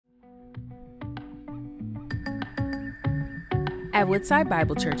At Woodside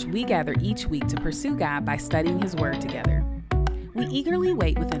Bible Church, we gather each week to pursue God by studying His Word together. We eagerly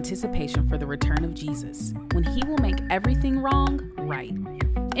wait with anticipation for the return of Jesus, when He will make everything wrong right.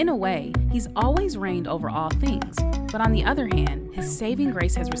 In a way, He's always reigned over all things, but on the other hand, His saving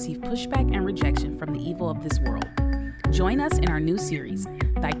grace has received pushback and rejection from the evil of this world. Join us in our new series,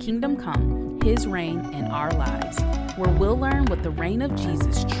 Thy Kingdom Come, His Reign in Our Lives, where we'll learn what the reign of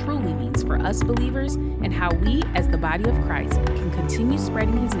Jesus truly means for us believers and how we, as the body of Christ, can continue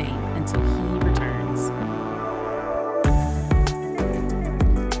spreading His name until He returns.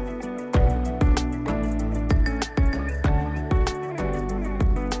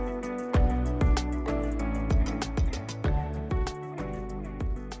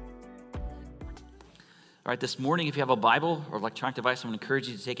 All right, this morning, if you have a Bible or electronic device, I'm going to encourage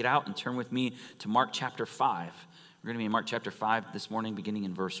you to take it out and turn with me to Mark chapter 5. We're going to be in Mark chapter 5 this morning, beginning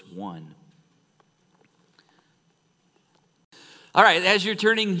in verse 1. All right, as you're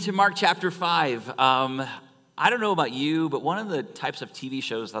turning to Mark chapter 5, I don't know about you, but one of the types of TV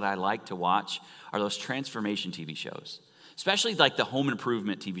shows that I like to watch are those transformation TV shows. Especially like the home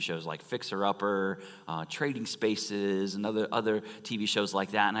improvement TV shows like Fixer Upper, Trading Spaces, and other TV shows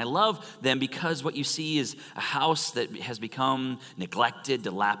like that. And I love them because what you see is a house that has become neglected,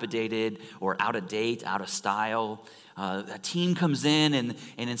 dilapidated, or out of date, out of style. A team comes in and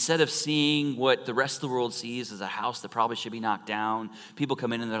instead of seeing what the rest of the world sees as a house that probably should be knocked down, people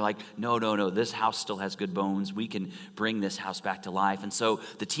come in and they're like, no, this house still has good bones. We can bring this house back to life. And so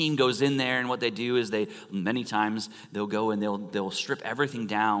the team goes in there, and what they do is many times they'll go and they'll strip everything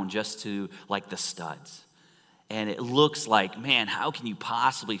down just to like the studs. And it looks like, man, how can you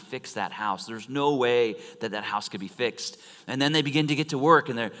possibly fix that house? There's no way that house could be fixed. And then they begin to get to work,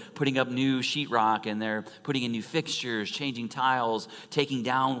 and they're putting up new sheetrock, and they're putting in new fixtures, changing tiles, taking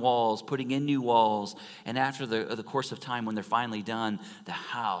down walls, putting in new walls. And after the course of time, when they're finally done, the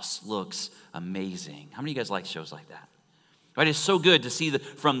house looks amazing. How many of you guys like shows like that? Right? It's so good to see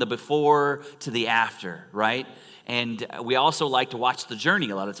from the before to the after, right? And we also like to watch the journey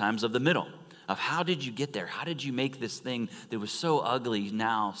a lot of times of the middle. Of how did you get there? How did you make this thing that was so ugly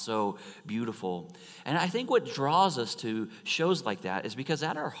now so beautiful? And I think what draws us to shows like that is because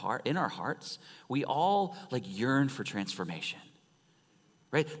in our hearts, we all like yearn for transformation.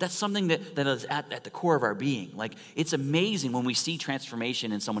 Right? That's something that is at the core of our being. Like, it's amazing when we see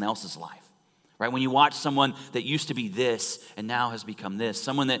transformation in someone else's life. Right? When you watch someone that used to be this and now has become this,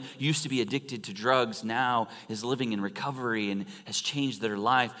 someone that used to be addicted to drugs now is living in recovery and has changed their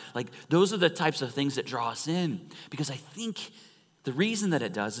life. Like, those are the types of things that draw us in. Because I think the reason that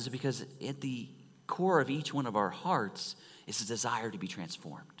it does is because at the core of each one of our hearts is a desire to be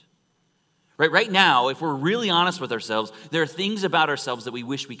transformed. Right now, if we're really honest with ourselves, there are things about ourselves that we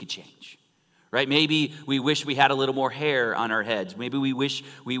wish we could change. Right? Maybe we wish we had a little more hair on our heads. Maybe we wish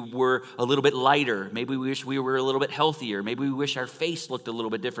we were a little bit lighter. Maybe we wish we were a little bit healthier. Maybe we wish our face looked a little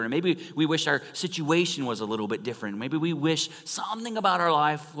bit different. Maybe we wish our situation was a little bit different. Maybe we wish something about our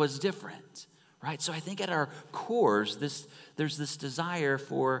life was different. Right? So I think at our cores, there's this desire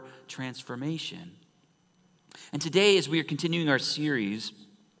for transformation. And today, as we are continuing our series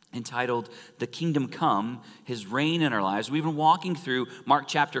entitled The Kingdom Come, His Reign in Our Lives, we've been walking through Mark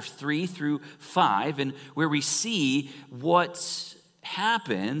chapter 3 through 5, and where we see what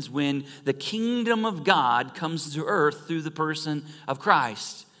happens when the kingdom of God comes to earth through the person of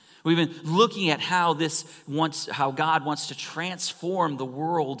Christ. We've been looking at how God wants to transform the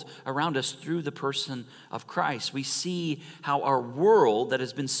world around us through the person of Christ. We see how our world that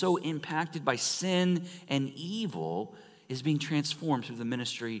has been so impacted by sin and evil is being transformed through the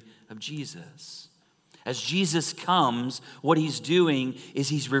ministry of Jesus. As Jesus comes, what He's doing is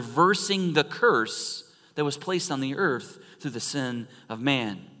He's reversing the curse that was placed on the earth through the sin of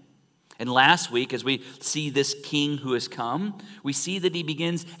man. And last week, as we see this King who has come, we see that He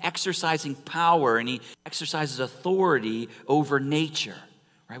begins exercising power and He exercises authority over nature.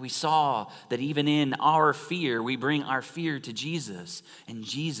 Right? We saw that even in our fear, we bring our fear to Jesus, and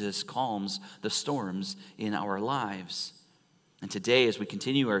Jesus calms the storms in our lives. And today, as we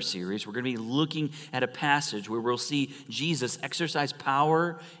continue our series, we're going to be looking at a passage where we'll see Jesus exercise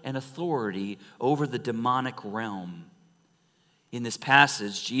power and authority over the demonic realm. In this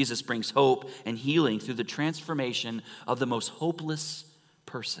passage, Jesus brings hope and healing through the transformation of the most hopeless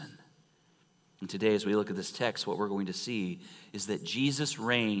person. And today, as we look at this text, what we're going to see is that Jesus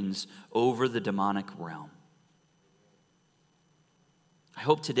reigns over the demonic realm. I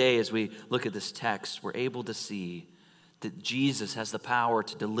hope today, as we look at this text, we're able to see that Jesus has the power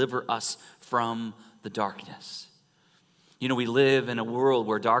to deliver us from the darkness. You know, we live in a world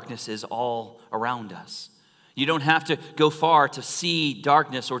where darkness is all around us. You don't have to go far to see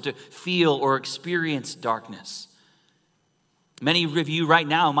darkness or to feel or experience darkness. Many of you right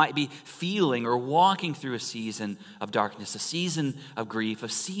now might be feeling or walking through a season of darkness, a season of grief, a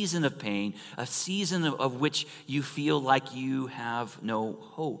season of pain, a season of which you feel like you have no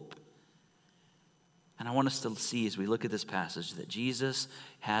hope. And I want us to see as we look at this passage that Jesus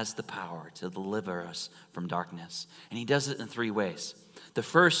has the power to deliver us from darkness. And he does it in three ways. The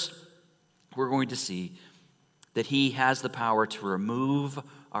first, we're going to see that he has the power to remove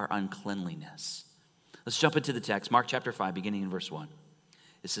our uncleanliness. Let's jump into the text, Mark chapter 5, beginning in verse 1.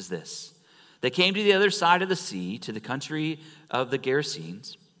 It says this: They came to the other side of the sea, to the country of the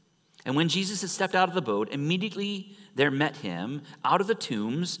Gerasenes. And when Jesus had stepped out of the boat, immediately there met him out of the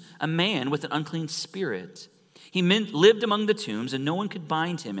tombs a man with an unclean spirit. He lived among the tombs, and no one could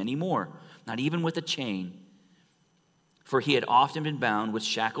bind him anymore, not even with a chain. For he had often been bound with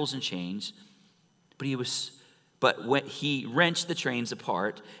shackles and chains, but when he wrenched the chains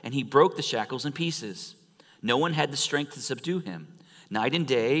apart, and he broke the shackles in pieces. No one had the strength to subdue him. Night and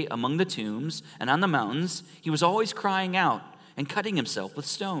day, among the tombs and on the mountains, he was always crying out and cutting himself with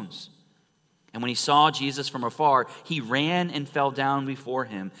stones. And when he saw Jesus from afar, he ran and fell down before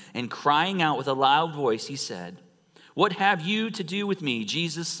him, and crying out with a loud voice, he said, "What have you to do with me,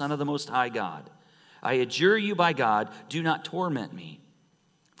 Jesus, Son of the Most High God? I adjure you by God, do not torment me."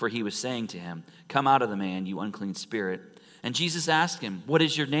 For he was saying to him, "Come out of the man, you unclean spirit." And Jesus asked him, "What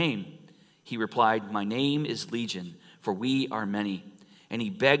is your name?" He replied, "My name is Legion, for we are many." And he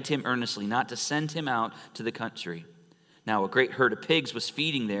begged him earnestly not to send him out to the country. Now a great herd of pigs was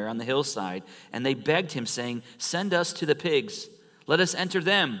feeding there on the hillside, and they begged him, saying, "Send us to the pigs, let us enter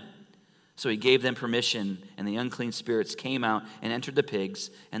them." So he gave them permission, and the unclean spirits came out and entered the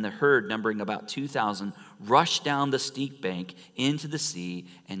pigs, and the herd, numbering about 2,000, rushed down the steep bank into the sea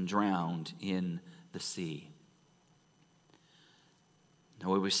and drowned in the sea. Now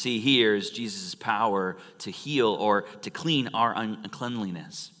what we see here is Jesus' power to heal or to clean our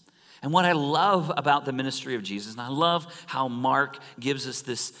uncleanliness. And what I love about the ministry of Jesus, and I love how Mark gives us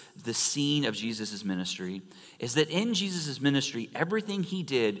this scene of Jesus' ministry, is that in Jesus' ministry, everything he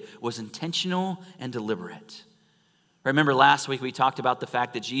did was intentional and deliberate. Remember last week we talked about the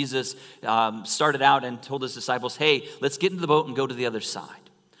fact that Jesus started out and told his disciples, "Hey, let's get into the boat and go to the other side."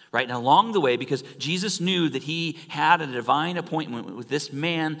 Right? And along the way, because Jesus knew that he had a divine appointment with this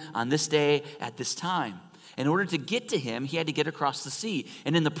man on this day at this time. In order to get to him, he had to get across the sea.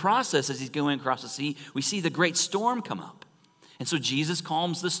 And in the process, as he's going across the sea, we see the great storm come up. And so Jesus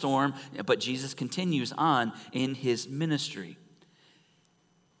calms the storm, but Jesus continues on in his ministry.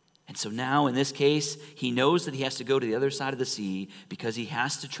 And so now, in this case, he knows that he has to go to the other side of the sea because he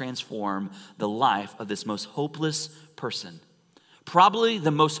has to transform the life of this most hopeless person. Probably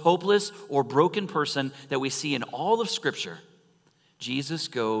the most hopeless or broken person that we see in all of Scripture. Jesus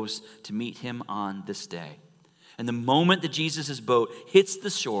goes to meet him on this day. And the moment that Jesus' boat hits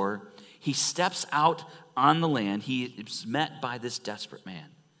the shore, he steps out on the land. He is met by this desperate man,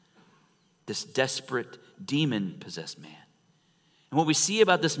 this desperate demon-possessed man. And what we see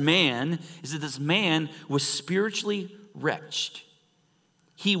about this man is that this man was spiritually wretched.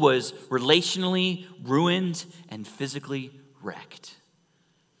 He was relationally ruined and physically wrecked.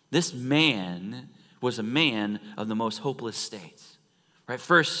 This man was a man of the most hopeless state. Right?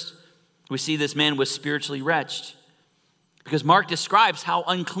 First, we see this man was spiritually wretched because Mark describes how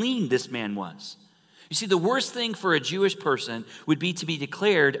unclean this man was. You see, the worst thing for a Jewish person would be to be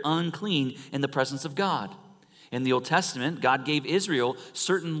declared unclean in the presence of God. In the Old Testament, God gave Israel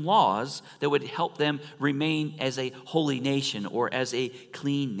certain laws that would help them remain as a holy nation or as a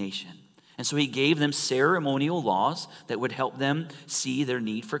clean nation. And so he gave them ceremonial laws that would help them see their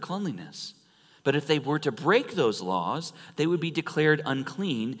need for cleanliness. But if they were to break those laws, they would be declared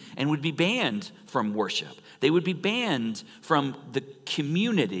unclean and would be banned from worship. They would be banned from the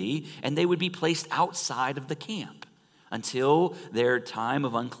community, and they would be placed outside of the camp until their time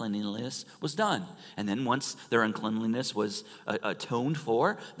of uncleanliness was done. And then once their uncleanliness was atoned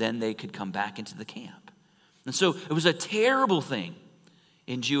for, then they could come back into the camp. And so it was a terrible thing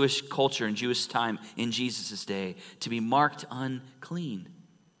in Jewish culture, in Jewish time, in Jesus' day, to be marked unclean.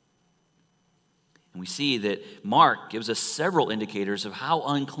 And we see that Mark gives us several indicators of how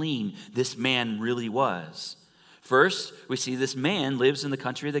unclean this man really was. First, we see this man lives in the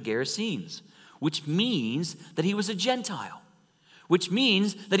country of the Gerasenes, which means that he was a Gentile, which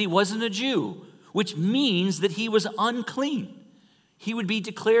means that he wasn't a Jew, which means that he was unclean. He would be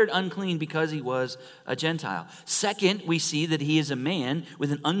declared unclean because he was a Gentile. Second, we see that he is a man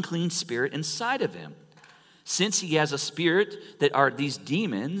with an unclean spirit inside of him. Since he has a spirit that are these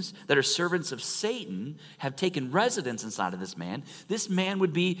demons that are servants of Satan have taken residence inside of this man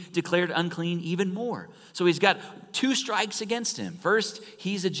would be declared unclean even more. So he's got 2 strikes against him. First,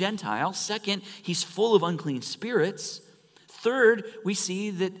 he's a Gentile. Second, he's full of unclean spirits. Third, we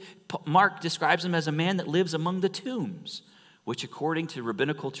see that Mark describes him as a man that lives among the tombs, which according to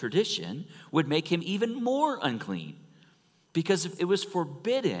rabbinical tradition would make him even more unclean, because it was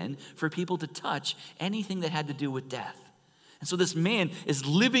forbidden for people to touch anything that had to do with death. And so this man is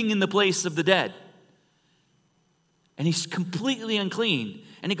living in the place of the dead. And he's completely unclean.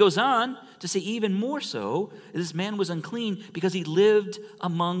 And he goes on to say even more so, this man was unclean because he lived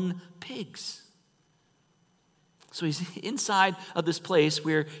among pigs. So he's inside of this place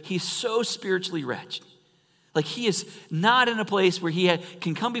where he's so spiritually wretched. Like he is not in a place where he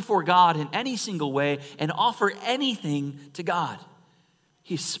can come before God in any single way and offer anything to God.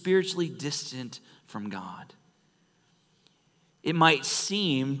 He's spiritually distant from God. It might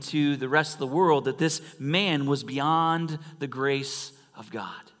seem to the rest of the world that this man was beyond the grace of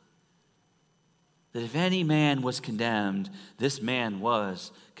God. That if any man was condemned, this man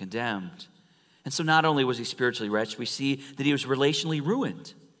was condemned. And so not only was he spiritually wretched, we see that he was relationally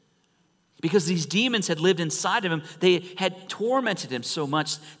ruined. Because these demons had lived inside of him, they had tormented him so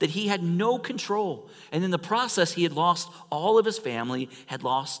much that he had no control. And in the process, he had lost all of his family, had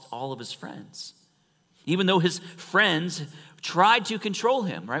lost all of his friends. Even though his friends tried to control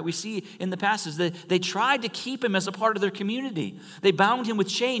him, right? We see in the passage that they tried to keep him as a part of their community. They bound him with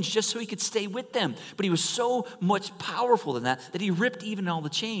chains just so he could stay with them. But he was so much powerful than that he ripped even all the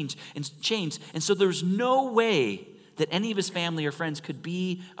chains. And so there's no way that any of his family or friends could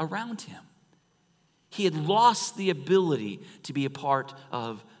be around him. He had lost the ability to be a part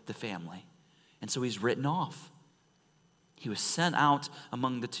of the family. And so he's written off. He was sent out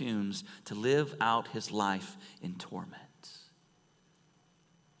among the tombs to live out his life in torment.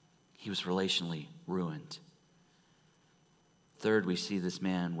 He was relationally ruined. Third, we see this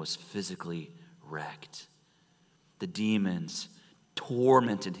man was physically wrecked. The demons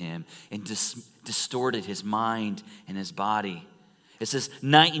tormented him and distorted his mind and his body. It says,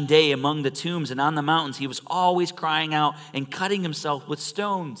 night and day among the tombs and on the mountains, he was always crying out and cutting himself with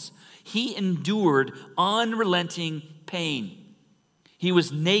stones. He endured unrelenting pain. He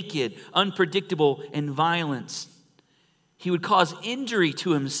was naked, unpredictable, and violent. He would cause injury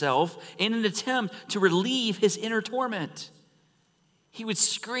to himself in an attempt to relieve his inner torment. He would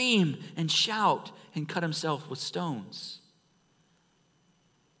scream and shout and cut himself with stones.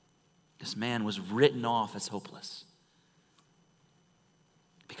 This man was written off as hopeless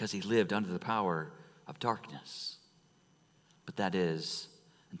because he lived under the power of darkness. But that is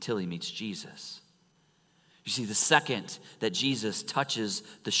until he meets Jesus. You see, the second that Jesus touches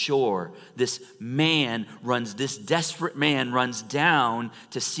the shore, this desperate man runs down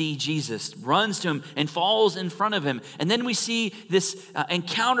to see Jesus, runs to him and falls in front of him. And then we see this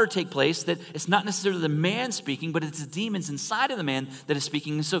encounter take place that it's not necessarily the man speaking, but it's the demons inside of the man that is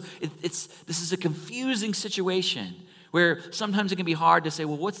speaking. And so this is a confusing situation where sometimes it can be hard to say,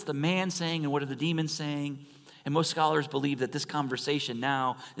 well, what's the man saying and what are the demons saying? And most scholars believe that this conversation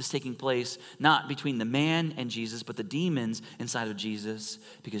now is taking place not between the man and Jesus, but the demons inside of Jesus,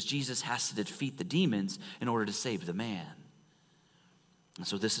 because Jesus has to defeat the demons in order to save the man. And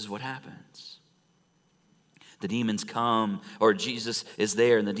so this is what happens. The demons come, or Jesus is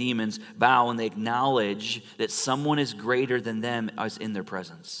there, and the demons bow and they acknowledge that someone is greater than them as in their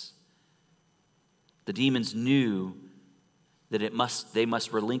presence. The demons knew that they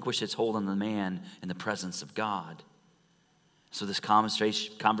must relinquish its hold on the man in the presence of God. So this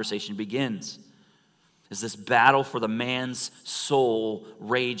conversation begins as this battle for the man's soul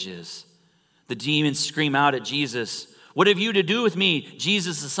rages. The demons scream out at Jesus, "What have you to do with me,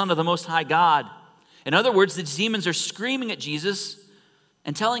 Jesus, the Son of the Most High God?" In other words, the demons are screaming at Jesus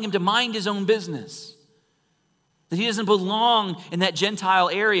and telling him to mind his own business, that he doesn't belong in that Gentile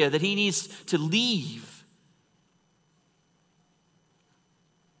area, that he needs to leave.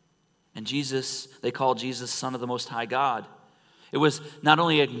 And they call Jesus Son of the Most High God. It was not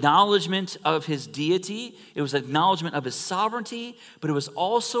only acknowledgement of his deity, it was acknowledgement of his sovereignty, but it was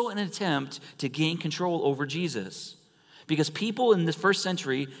also an attempt to gain control over Jesus. Because people in the first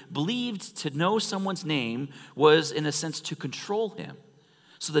century believed to know someone's name was, in a sense, to control him.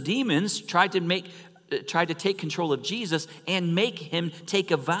 So the demons tried to take control of Jesus and make him take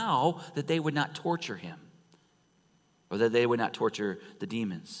a vow that they would not torture him, or that they would not torture the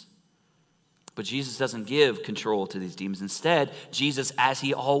demons. But Jesus doesn't give control to these demons. Instead, Jesus, as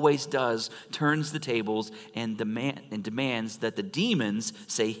he always does, turns the tables and demands that the demons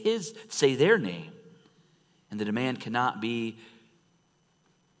say their name. And the demand cannot be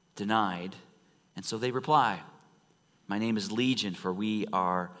denied. And so they reply, "My name is Legion, for we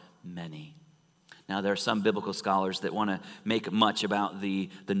are many." Now, there are some biblical scholars that want to make much about the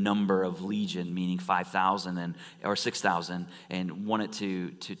number of legion, meaning 5,000 or 6,000, and want it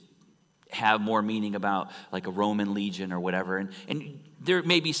to have more meaning about like a Roman legion or whatever. And there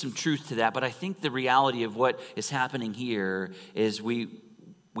may be some truth to that, but I think the reality of what is happening here is we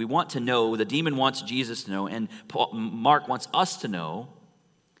want to know, the demon wants Jesus to know, and Mark wants us to know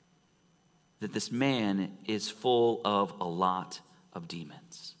that this man is full of a lot of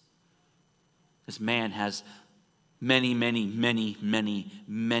demons. This man has many, many, many, many,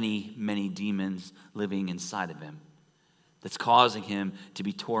 many, many demons living inside of him that's causing him to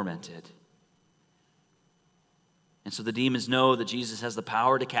be tormented. And so the demons know that Jesus has the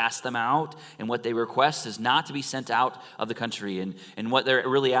power to cast them out, and what they request is not to be sent out of the country. And what they're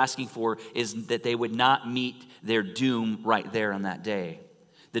really asking for is that they would not meet their doom right there on that day.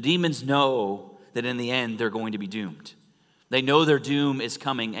 The demons know that in the end they're going to be doomed. They know their doom is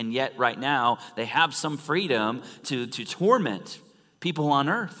coming, and yet right now they have some freedom to torment people on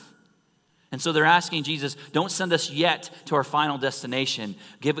earth. And so they're asking Jesus, don't send us yet to our final destination.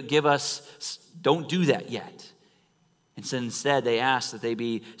 Give us, don't do that yet. And so instead they ask that they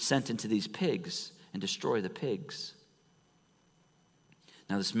be sent into these pigs and destroy the pigs.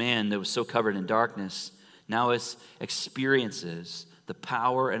 Now this man that was so covered in darkness now experiences the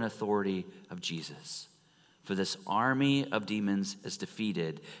power and authority of Jesus. For this army of demons is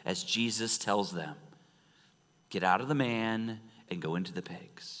defeated as Jesus tells them, get out of the man and go into the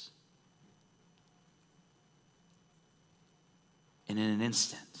pigs. And in an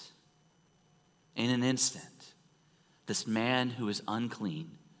instant, this man who is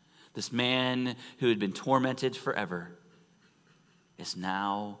unclean, this man who had been tormented forever, is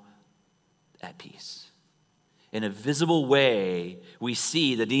now at peace. In a visible way, we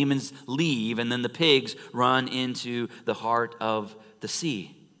see the demons leave, and then the pigs run into the heart of the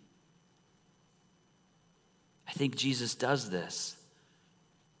sea. I think Jesus does this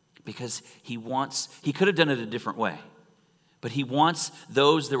because he could have done it a different way. But he wants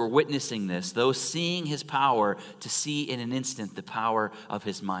those that were witnessing this, those seeing his power, to see in an instant the power of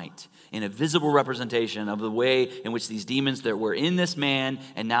his might. In a visible representation of the way in which these demons that were in this man,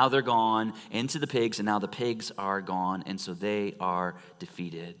 and now they're gone into the pigs, and now the pigs are gone, and so they are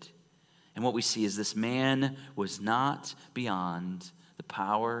defeated. And what we see is this man was not beyond the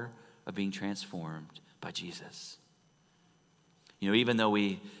power of being transformed by Jesus. You know, even though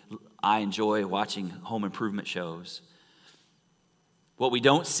I enjoy watching home improvement shows, what we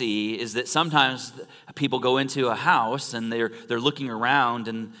don't see is that sometimes people go into a house and they're looking around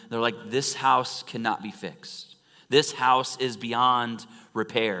and they're like, this house cannot be fixed. This house is beyond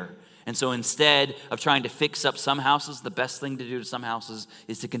repair. And so instead of trying to fix up some houses, the best thing to do to some houses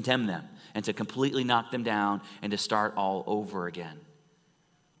is to condemn them and to completely knock them down and to start all over again.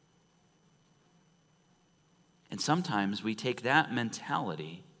 And sometimes we take that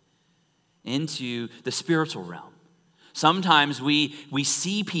mentality into the spiritual realm. Sometimes we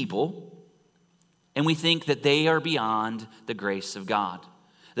see people and we think that they are beyond the grace of God.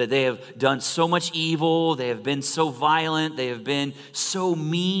 That they have done so much evil, they have been so violent, they have been so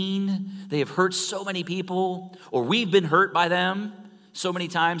mean, they have hurt so many people, or we've been hurt by them so many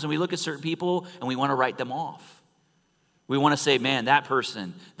times, and we look at certain people and we want to write them off. We want to say, man, that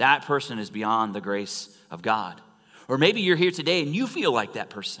person is beyond the grace of God. Or maybe you're here today and you feel like that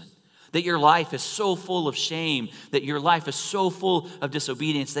person. That your life is so full of shame, that your life is so full of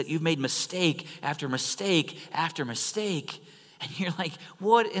disobedience, that you've made mistake after mistake after mistake. And you're like,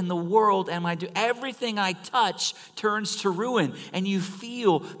 what in the world am I doing? Everything I touch turns to ruin. And you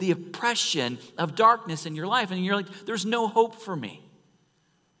feel the oppression of darkness in your life. And you're like, there's no hope for me.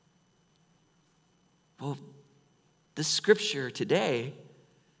 Well, this scripture today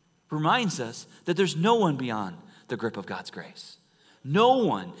reminds us that there's no one beyond the grip of God's grace. No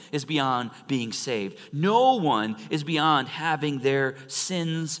one is beyond being saved. No one is beyond having their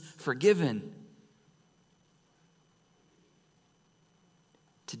sins forgiven.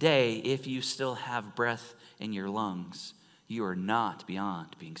 Today, if you still have breath in your lungs, you are not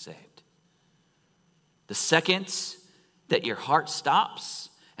beyond being saved. The second that your heart stops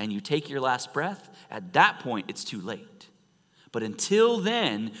and you take your last breath, at that point, it's too late. But until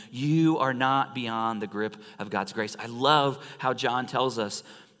then, you are not beyond the grip of God's grace. I love how John tells us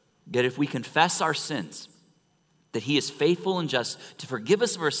that if we confess our sins, that he is faithful and just to forgive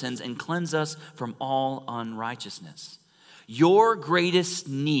us of our sins and cleanse us from all unrighteousness. Your greatest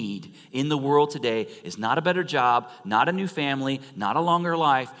need in the world today is not a better job, not a new family, not a longer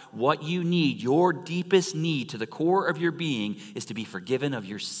life. What you need, your deepest need to the core of your being, is to be forgiven of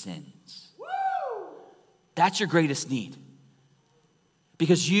your sins. That's your greatest need.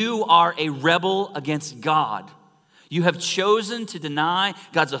 Because you are a rebel against God. You have chosen to deny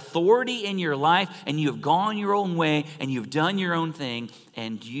God's authority in your life, and you have gone your own way, and you've done your own thing,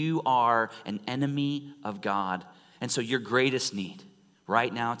 and you are an enemy of God. And so your greatest need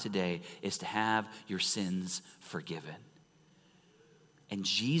right now today is to have your sins forgiven. And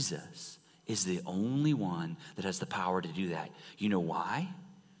Jesus is the only one that has the power to do that. You know why?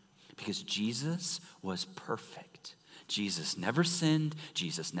 Because Jesus was perfect. Jesus never sinned.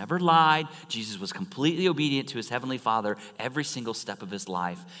 Jesus never lied. Jesus was completely obedient to his heavenly Father every single step of his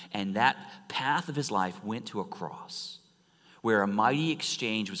life. And that path of his life went to a cross where a mighty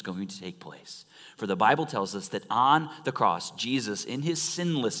exchange was going to take place. For the Bible tells us that on the cross, Jesus, in his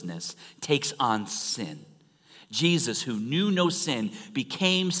sinlessness, takes on sin. Jesus, who knew no sin,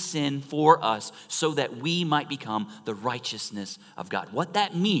 became sin for us so that we might become the righteousness of God. What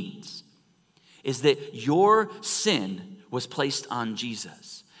that means is that your sin was placed on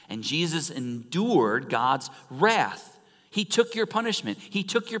Jesus, and Jesus endured God's wrath. He took your punishment. He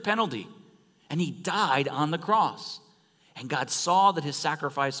took your penalty, and he died on the cross. And God saw that his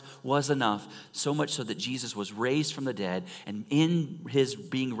sacrifice was enough, so much so that Jesus was raised from the dead. And in his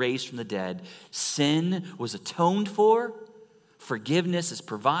being raised from the dead, sin was atoned for, forgiveness is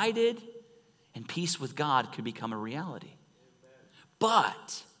provided, and peace with God could become a reality.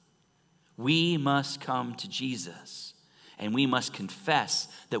 But we must come to Jesus, and we must confess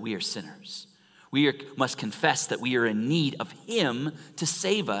that we are sinners. Must confess that we are in need of him to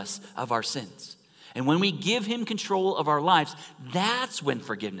save us of our sins. And when we give him control of our lives, that's when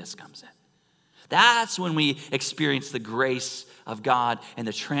forgiveness comes in. That's when we experience the grace of God and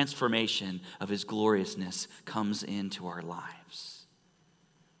the transformation of his gloriousness comes into our lives.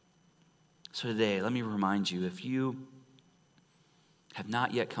 So today, let me remind you, if you have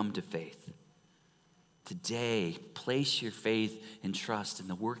not yet come to faith, today, place your faith and trust in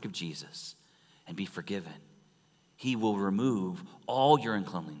the work of Jesus and be forgiven. He will remove all your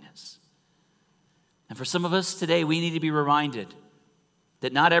uncleanness. And for some of us today, we need to be reminded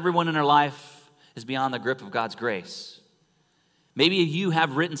that not everyone in our life is beyond the grip of God's grace. Maybe you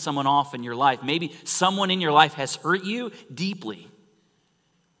have written someone off in your life. Maybe someone in your life has hurt you deeply.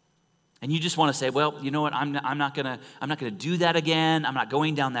 And you just want to say, well, you know what, I'm not gonna do that again. I'm not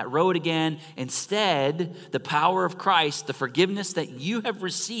going down that road again. Instead, the power of Christ, the forgiveness that you have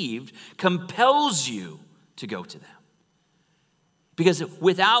received, compels you to go to them. Because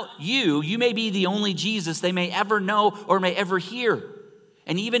without you, you may be the only Jesus they may ever know or may ever hear.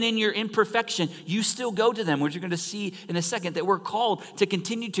 And even in your imperfection, you still go to them, which you're going to see in a second, that we're called to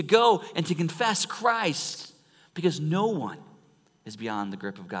continue to go and to confess Christ. Because no one is beyond the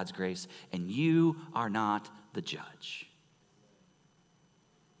grip of God's grace, and you are not the judge.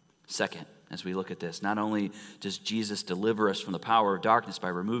 Second, as we look at this, not only does Jesus deliver us from the power of darkness by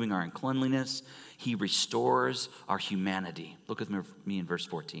removing our uncleanliness, he restores our humanity. Look with me in verse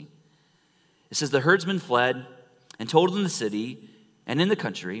 14. It says, the herdsmen fled and told in the city and in the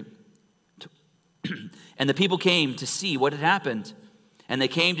country, and the people came to see what had happened. And they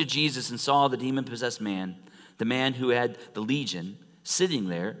came to Jesus and saw the demon-possessed man, the man who had the legion, sitting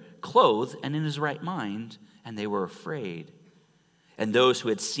there, clothed and in his right mind, and they were afraid. And those who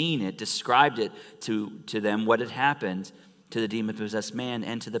had seen it described it to them what had happened to the demon-possessed man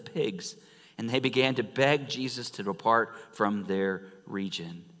and to the pigs. And they began to beg Jesus to depart from their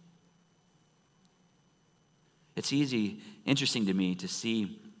region. It's interesting to me to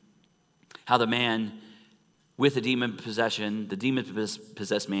see how the man with the demon possession, the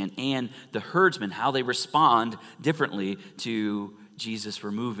demon-possessed man, and the herdsman, how they respond differently to Jesus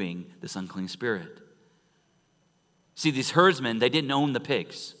removing this unclean spirit. See, these herdsmen, they didn't own the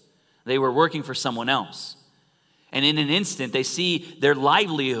pigs. They were working for someone else. And in an instant, they see their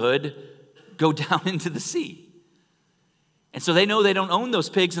livelihood go down into the sea. And so they know they don't own those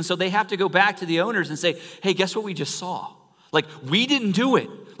pigs, and so they have to go back to the owners and say, hey, guess what we just saw? Like, we didn't do it.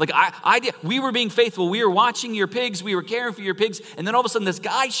 Like, I did. We were being faithful. We were watching your pigs. We were caring for your pigs. And then all of a sudden, this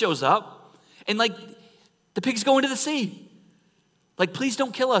guy shows up, and like, the pigs go into the sea. Like, please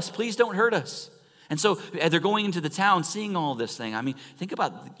don't kill us. Please don't hurt us. And so they're going into the town, seeing all this thing. I mean, think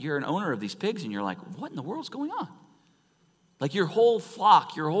about, you're an owner of these pigs, and you're like, what in the world's going on? Like, your whole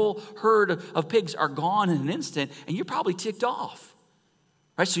flock, your whole herd of pigs are gone in an instant, and you're probably ticked off.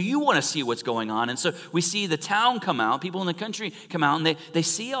 Right? So you want to see what's going on. And so we see the town come out, people in the country come out, and they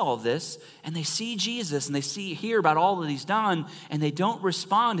see all of this, and they see Jesus, and they hear about all that he's done, and they don't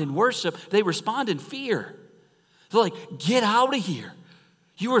respond in worship. They respond in fear. They're like, get out of here.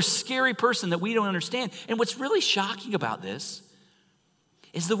 You are a scary person that we don't understand. And what's really shocking about this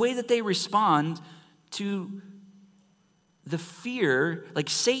is the way that they respond to the fear. Like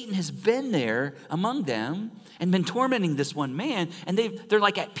Satan has been there among them and been tormenting this one man, and they're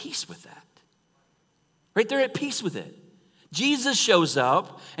like at peace with that. Right? They're at peace with it. Jesus shows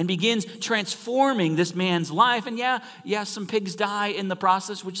up and begins transforming this man's life. And yeah, some pigs die in the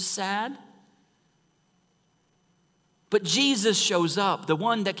process, which is sad. But Jesus shows up, the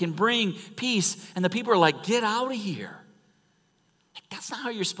one that can bring peace, and the people are like, get out of here. Like, that's not how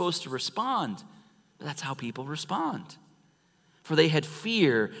you're supposed to respond, but that's how people respond. For they had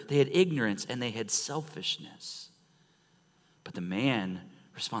fear, they had ignorance, and they had selfishness. But the man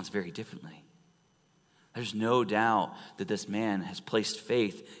responds very differently. There's no doubt that this man has placed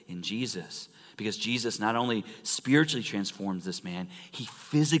faith in Jesus, because Jesus not only spiritually transforms this man, he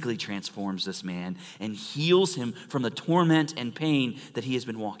physically transforms this man and heals him from the torment and pain that he has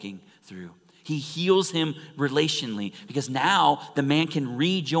been walking through. He heals him relationally, because now the man can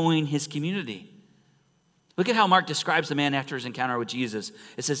rejoin his community. Look at how Mark describes the man after his encounter with Jesus.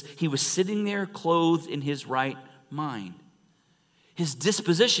 It says, he was sitting there clothed in his right mind. His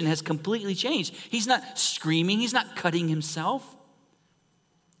disposition has completely changed. He's not screaming. He's not cutting himself.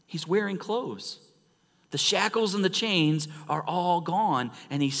 He's wearing clothes. The shackles and the chains are all gone,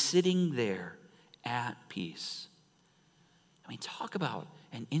 and he's sitting there at peace. I mean, talk about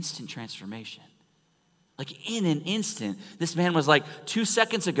an instant transformation. Like in an instant, this man was like, 2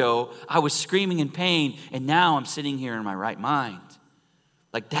 seconds ago, I was screaming in pain, and now I'm sitting here in my right mind.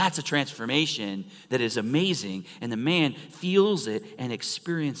 Like, that's a transformation that is amazing, and the man feels it and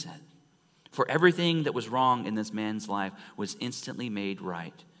experiences it. For everything that was wrong in this man's life was instantly made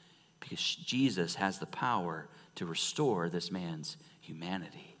right, because Jesus has the power to restore this man's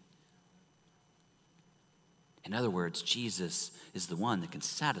humanity. In other words, Jesus is the one that can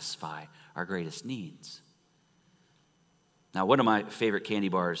satisfy our greatest needs. Now, one of my favorite candy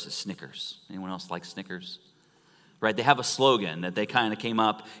bars is Snickers. Anyone else like Snickers? Right, they have a slogan that they kind of came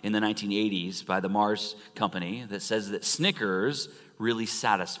up in the 1980s by the Mars company that says that Snickers really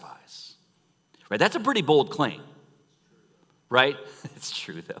satisfies. Right, that's a pretty bold claim. Right? It's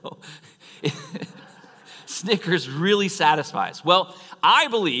true, though. Snickers really satisfies. Well, I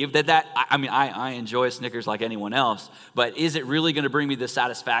believe I enjoy Snickers like anyone else, but is it really going to bring me the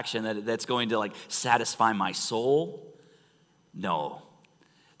satisfaction that's going to like satisfy my soul? No.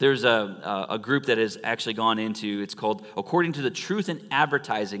 There's a group that has actually gone into, it's called, according to the Truth in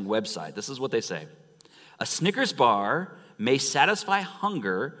Advertising website, this is what they say. A Snickers bar may satisfy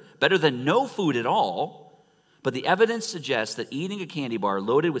hunger better than no food at all, but the evidence suggests that eating a candy bar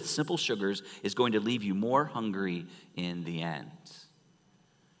loaded with simple sugars is going to leave you more hungry in the end.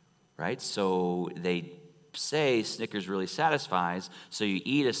 Right? So they say Snickers really satisfies, so you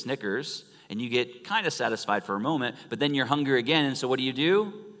eat a Snickers and you get kind of satisfied for a moment, but then you're hungry again, and so what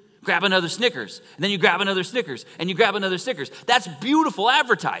do? Grab another Snickers, and then you grab another Snickers, and you grab another Snickers. That's beautiful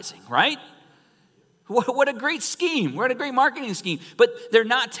advertising, right? What a great scheme. What a great marketing scheme. But they're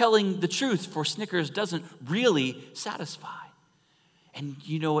not telling the truth, for Snickers doesn't really satisfy. And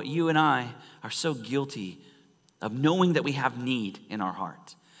you know what? You and I are so guilty of knowing that we have need in our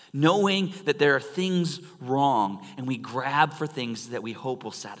heart, knowing that there are things wrong, and we grab for things that we hope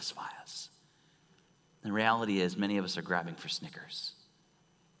will satisfy us. The reality is many of us are grabbing for Snickers.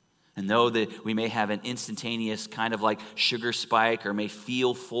 And though that we may have an instantaneous kind of like sugar spike or may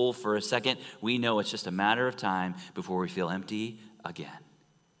feel full for a second, we know it's just a matter of time before we feel empty again.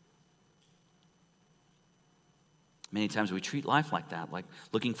 Many times we treat life like that, like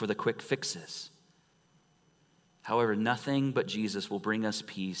looking for the quick fixes. However, nothing but Jesus will bring us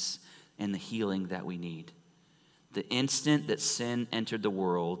peace and the healing that we need. The instant that sin entered the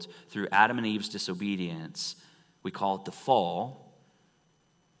world through Adam and Eve's disobedience, we call it the fall,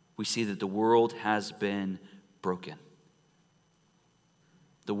 we see that the world has been broken.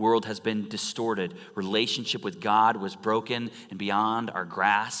 The world has been distorted. Relationship with God was broken and beyond our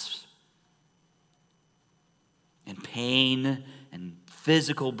grasp. And pain and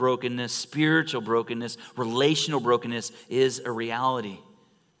physical brokenness, spiritual brokenness, relational brokenness is a reality.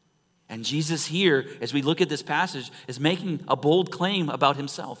 And Jesus here, as we look at this passage, is making a bold claim about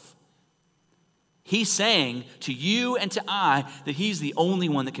himself. He's saying to you and to I that he's the only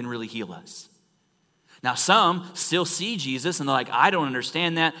one that can really heal us. Now, some still see Jesus and they're like, I don't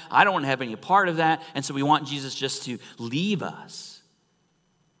understand that. I don't want to have any part of that. And so we want Jesus just to leave us.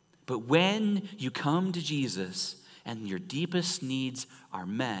 But when you come to Jesus and your deepest needs are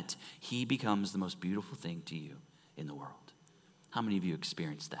met, he becomes the most beautiful thing to you in the world. How many of you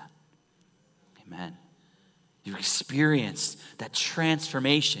experienced that? Amen. You've experienced that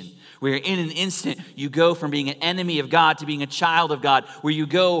transformation where in an instant you go from being an enemy of God to being a child of God, where you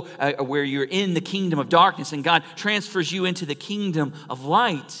go where you're in the kingdom of darkness and God transfers you into the kingdom of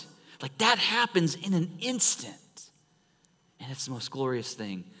light. Like that happens in an instant. And it's the most glorious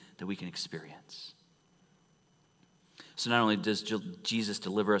thing that we can experience. So not only does Jesus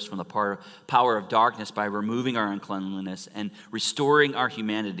deliver us from the power of darkness by removing our uncleanliness and restoring our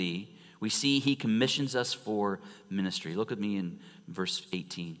humanity, we see he commissions us for ministry. Look at me in verse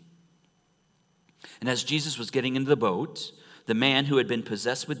 18. And as Jesus was getting into the boat, the man who had been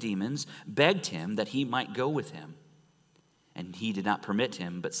possessed with demons begged him that he might go with him. And he did not permit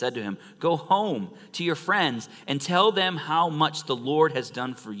him, but said to him, "Go home to your friends and tell them how much the Lord has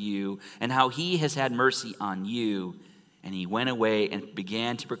done for you and how he has had mercy on you." And he went away and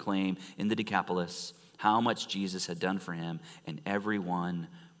began to proclaim in the Decapolis how much Jesus had done for him, and everyone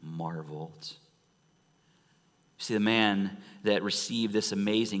marveled. See, the man that received this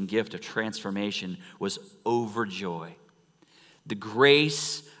amazing gift of transformation was overjoyed. The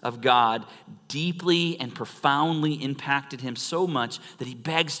grace of God deeply and profoundly impacted him so much that he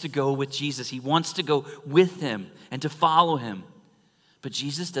begs to go with Jesus. He wants to go with him and to follow him. But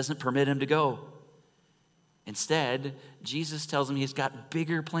Jesus doesn't permit him to go. Instead, Jesus tells him he's got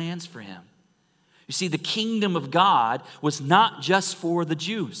bigger plans for him. You see, the kingdom of God was not just for the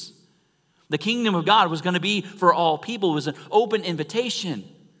Jews. The kingdom of God was going to be for all people. It was an open invitation.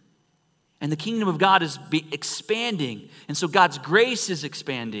 And the kingdom of God is expanding. And so God's grace is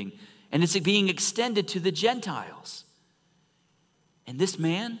expanding. And it's being extended to the Gentiles. And this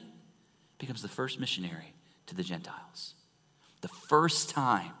man becomes the first missionary to the Gentiles. The first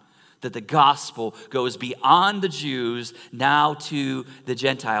time that the gospel goes beyond the Jews now to the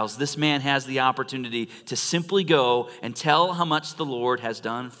Gentiles. This man has the opportunity to simply go and tell how much the Lord has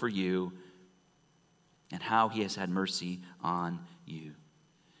done for you and how he has had mercy on you.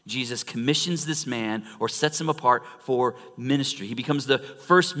 Jesus commissions this man or sets him apart for ministry. He becomes the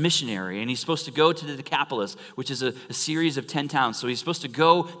first missionary, and he's supposed to go to the Decapolis, which is a series of 10 towns. So he's supposed to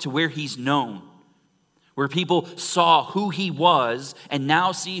go to where he's known, where people saw who he was and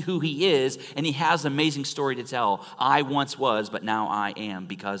now see who he is, and he has an amazing story to tell. I once was, but now I am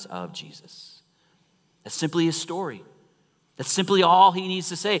because of Jesus. That's simply his story. That's simply all he needs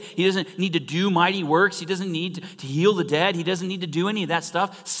to say. He doesn't need to do mighty works. He doesn't need to heal the dead. He doesn't need to do any of that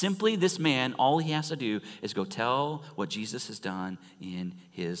stuff. Simply this man, all he has to do is go tell what Jesus has done in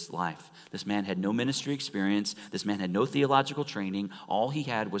his life. This man had no ministry experience. This man had no theological training. All he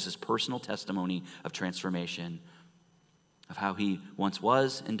had was his personal testimony of transformation, of how he once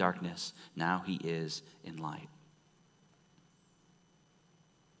was in darkness, now he is in light.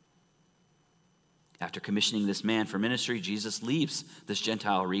 After commissioning this man for ministry, Jesus leaves this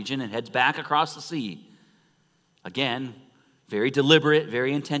Gentile region and heads back across the sea. Again, very deliberate,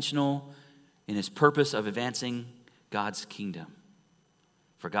 very intentional in his purpose of advancing God's kingdom.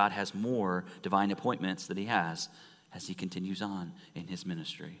 For God has more divine appointments that he has as he continues on in his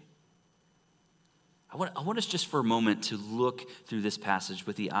ministry. I want us just for a moment to look through this passage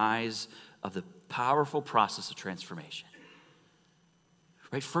with the eyes of the powerful process of transformation.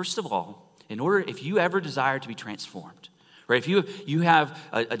 Right? First of all, if you ever desire to be transformed, right? If you have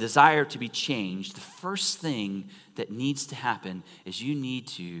a desire to be changed, the first thing that needs to happen is you need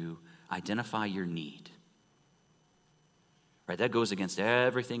to identify your need. Right? That goes against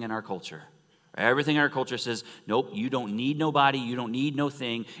everything in our culture. Everything in our culture says, nope, you don't need nobody, you don't need no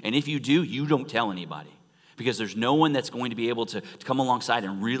thing, and if you do, you don't tell anybody. Because there's no one that's going to be able to come alongside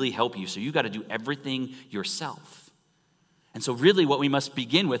and really help you, so you got to do everything yourself. And so really what we must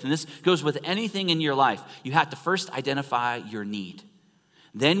begin with, and this goes with anything in your life, you have to first identify your need.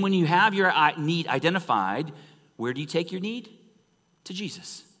 Then when you have your need identified, where do you take your need? To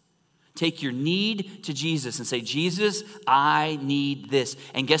Jesus. Take your need to Jesus and say, Jesus, I need this.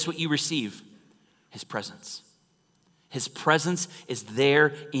 And guess what you receive? His presence. His presence is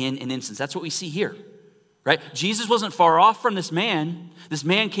there in an instant. That's what we see here. Right? Jesus wasn't far off from this man. This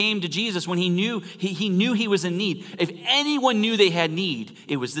man came to Jesus when he knew he was in need. If anyone knew they had need,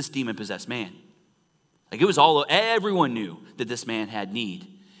 it was this demon-possessed man. Like everyone knew that this man had need.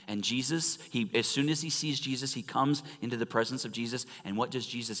 And Jesus, as soon as he sees Jesus, he comes into the presence of Jesus. And what does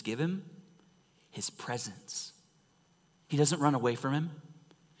Jesus give him? His presence. He doesn't run away from him.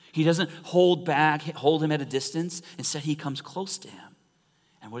 He doesn't hold him at a distance. Instead, he comes close to him.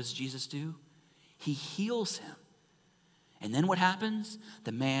 And what does Jesus do? He heals him. And then what happens?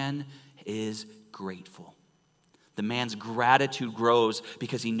 The man is grateful. The man's gratitude grows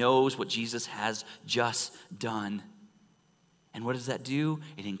because he knows what Jesus has just done. And what does that do?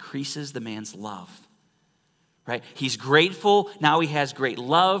 It increases the man's love. Right? He's grateful. Now he has great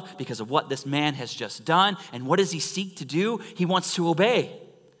love because of what this man has just done. And what does he seek to do? He wants to obey.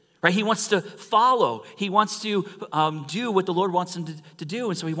 Right? He wants to follow. He wants to do what the Lord wants him to do.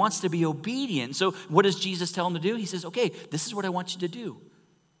 And so he wants to be obedient. So what does Jesus tell him to do? He says, okay, this is what I want you to do.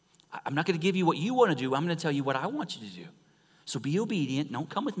 I'm not going to give you what you want to do. I'm going to tell you what I want you to do. So be obedient. Don't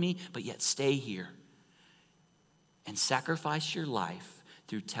come with me, but yet stay here. And sacrifice your life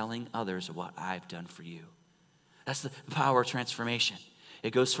through telling others what I've done for you. That's the power of transformation. It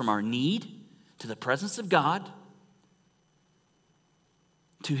goes from our need to the presence of God,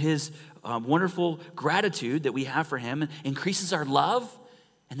 to his wonderful gratitude that we have for him, and increases our love,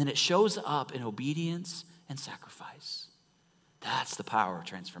 and then it shows up in obedience and sacrifice. That's the power of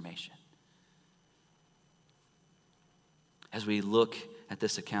transformation. As we look at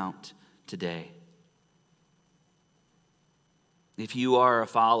this account today, if you are a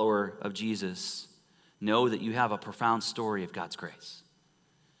follower of Jesus, know that you have a profound story of God's grace.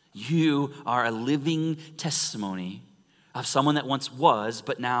 You are a living testimony of someone that once was,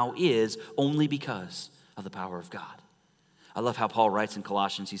 but now is, only because of the power of God. I love how Paul writes in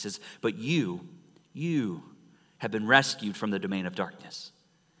Colossians. He says, but you have been rescued from the domain of darkness.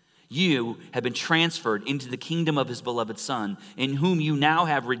 You have been transferred into the kingdom of his beloved Son, in whom you now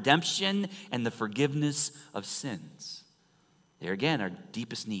have redemption and the forgiveness of sins. There again, our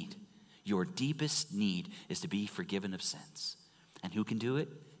deepest need. Your deepest need is to be forgiven of sins. And who can do it?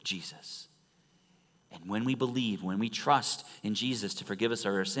 Jesus. And when we believe, when we trust in Jesus to forgive us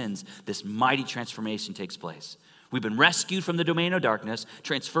of our sins, this mighty transformation takes place. We've been rescued from the domain of darkness,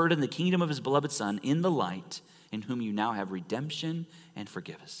 transferred in the kingdom of his beloved Son, in the light, in whom you now have redemption and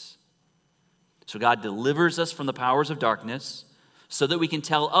forgiveness. So God delivers us from the powers of darkness so that we can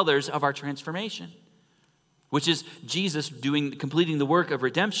tell others of our transformation, which is Jesus completing the work of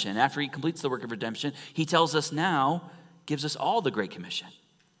redemption. After he completes the work of redemption, he tells us now, gives us all the Great Commission.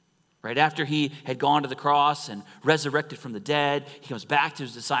 Right after he had gone to the cross and resurrected from the dead, he comes back to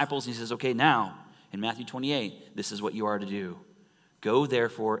his disciples and he says, okay, now, in Matthew 28, this is what you are to do. Go,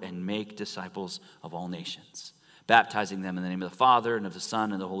 therefore, and make disciples of all nations, baptizing them in the name of the Father and of the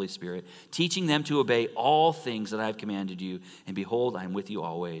Son and the Holy Spirit, teaching them to obey all things that I have commanded you. And behold, I am with you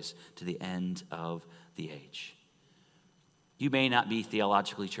always to the end of the age. You may not be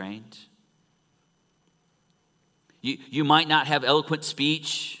theologically trained. You might not have eloquent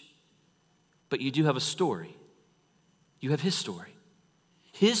speech, but you do have a story. You have his story.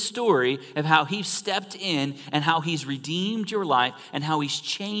 His story of how he stepped in and how he's redeemed your life and how he's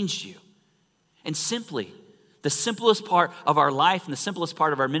changed you. And simply, the simplest part of our life and the simplest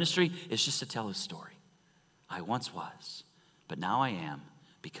part of our ministry is just to tell his story. I once was, but now I am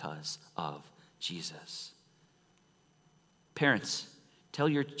because of Jesus. Parents, tell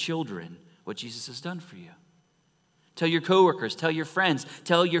your children what Jesus has done for you. Tell your coworkers, tell your friends,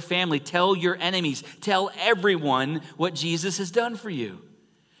 tell your family, tell your enemies, tell everyone what Jesus has done for you.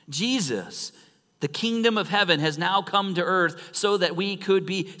 Jesus, the kingdom of heaven, has now come to earth so that we could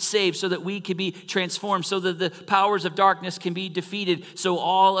be saved, so that we could be transformed, so that the powers of darkness can be defeated, so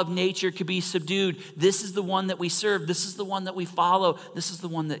all of nature could be subdued. This is the one that we serve. This is the one that we follow. This is the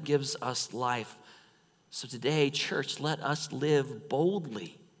one that gives us life. So today, church, let us live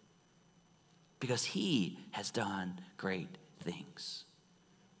boldly because he has done great things.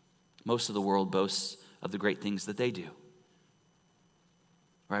 Most of the world boasts of the great things that they do.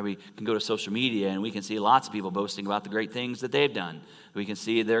 Right? We can go to social media and we can see lots of people boasting about the great things that they've done. We can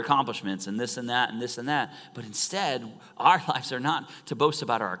see their accomplishments and this and that and this and that. But instead, our lives are not to boast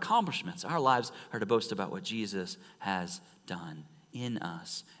about our accomplishments. Our lives are to boast about what Jesus has done in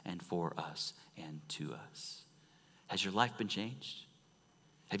us and for us and to us. Has your life been changed?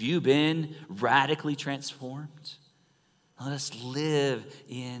 Have you been radically transformed? Let us live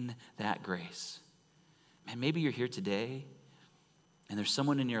in that grace. Man, maybe you're here today and there's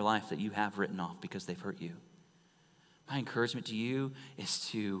someone in your life that you have written off because they've hurt you. My encouragement to you is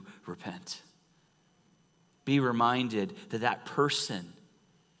to repent. Be reminded that that person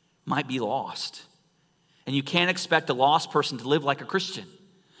might be lost. And you can't expect a lost person to live like a Christian.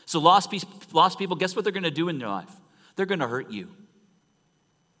 So lost people, guess what they're going to do in their life? They're going to hurt you.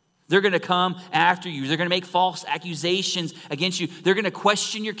 They're going to come after you. They're going to make false accusations against you. They're going to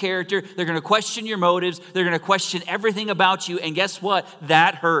question your character. They're going to question your motives. They're going to question everything about you. And guess what?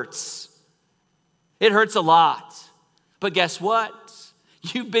 That hurts. It hurts a lot. But guess what?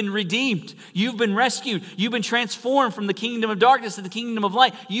 You've been redeemed. You've been rescued. You've been transformed from the kingdom of darkness to the kingdom of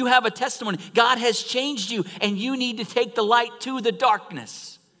light. You have a testimony. God has changed you, and you need to take the light to the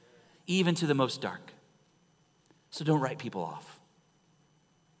darkness, even to the most dark. So don't write people off.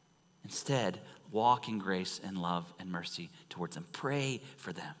 Instead, walk in grace and love and mercy towards them. Pray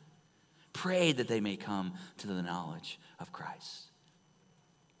for them. Pray that they may come to the knowledge of Christ.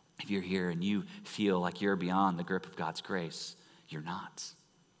 If you're here and you feel like you're beyond the grip of God's grace, you're not.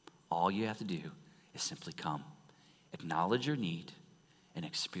 All you have to do is simply come, acknowledge your need, and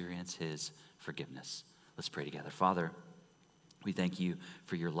experience his forgiveness. Let's pray together. Father, we thank you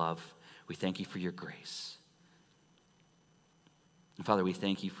for your love. We thank you for your grace. And Father, we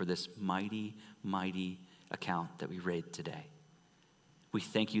thank you for this mighty, mighty account that we read today. We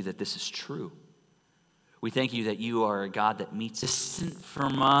thank you that this is true. We thank you that you are a God that meets distant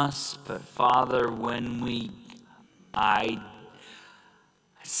from us, but Father, when I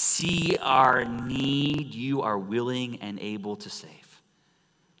see our need, you are willing and able to save.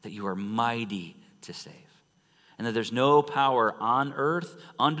 That you are mighty to save. And that there's no power on earth,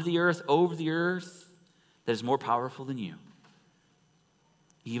 under the earth, over the earth, that is more powerful than you.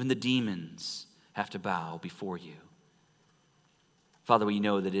 Even the demons have to bow before you. Father, we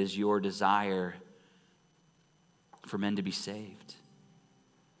know that it is your desire for men to be saved.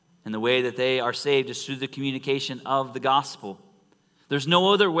 And the way that they are saved is through the communication of the gospel. There's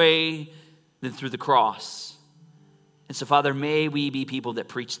no other way than through the cross. And so, Father, may we be people that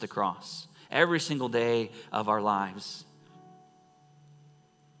preach the cross every single day of our lives.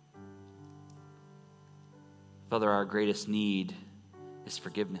 Father, our greatest need is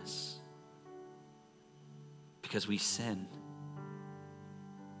forgiveness because we sin.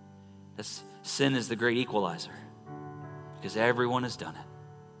 Sin is the great equalizer because everyone has done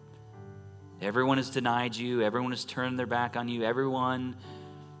it. Everyone has denied you. Everyone has turned their back on you. Everyone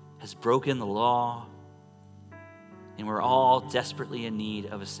has broken the law. And we're all desperately in need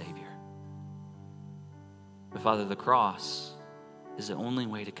of a Savior. But Father, the cross is the only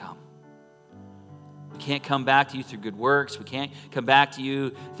way to come. We can't come back to you through good works. We can't come back to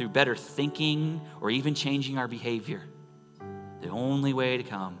you through better thinking or even changing our behavior. The only way to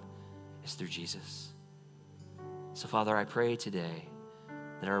come is through Jesus. So Father, I pray today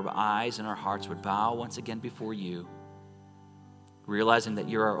that our eyes and our hearts would bow once again before you, realizing that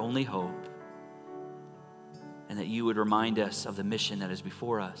you're our only hope, and that you would remind us of the mission that is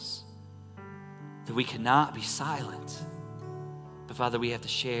before us, that we cannot be silent. But Father, we have to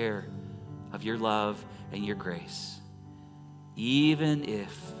share of your love and your grace, even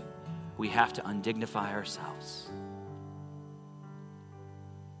if we have to undignify ourselves.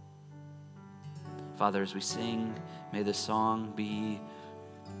 Father, as we sing, may this song be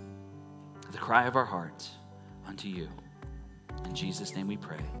the cry of our heart unto you. In Jesus' name we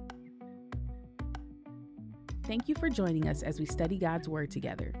pray. Thank you for joining us as we study God's Word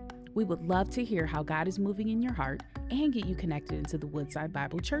together. We would love to hear how God is moving in your heart and get you connected into the Woodside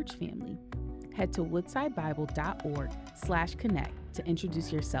Bible Church family. Head to woodsidebible.org/connect to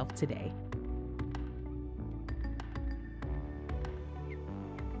introduce yourself today.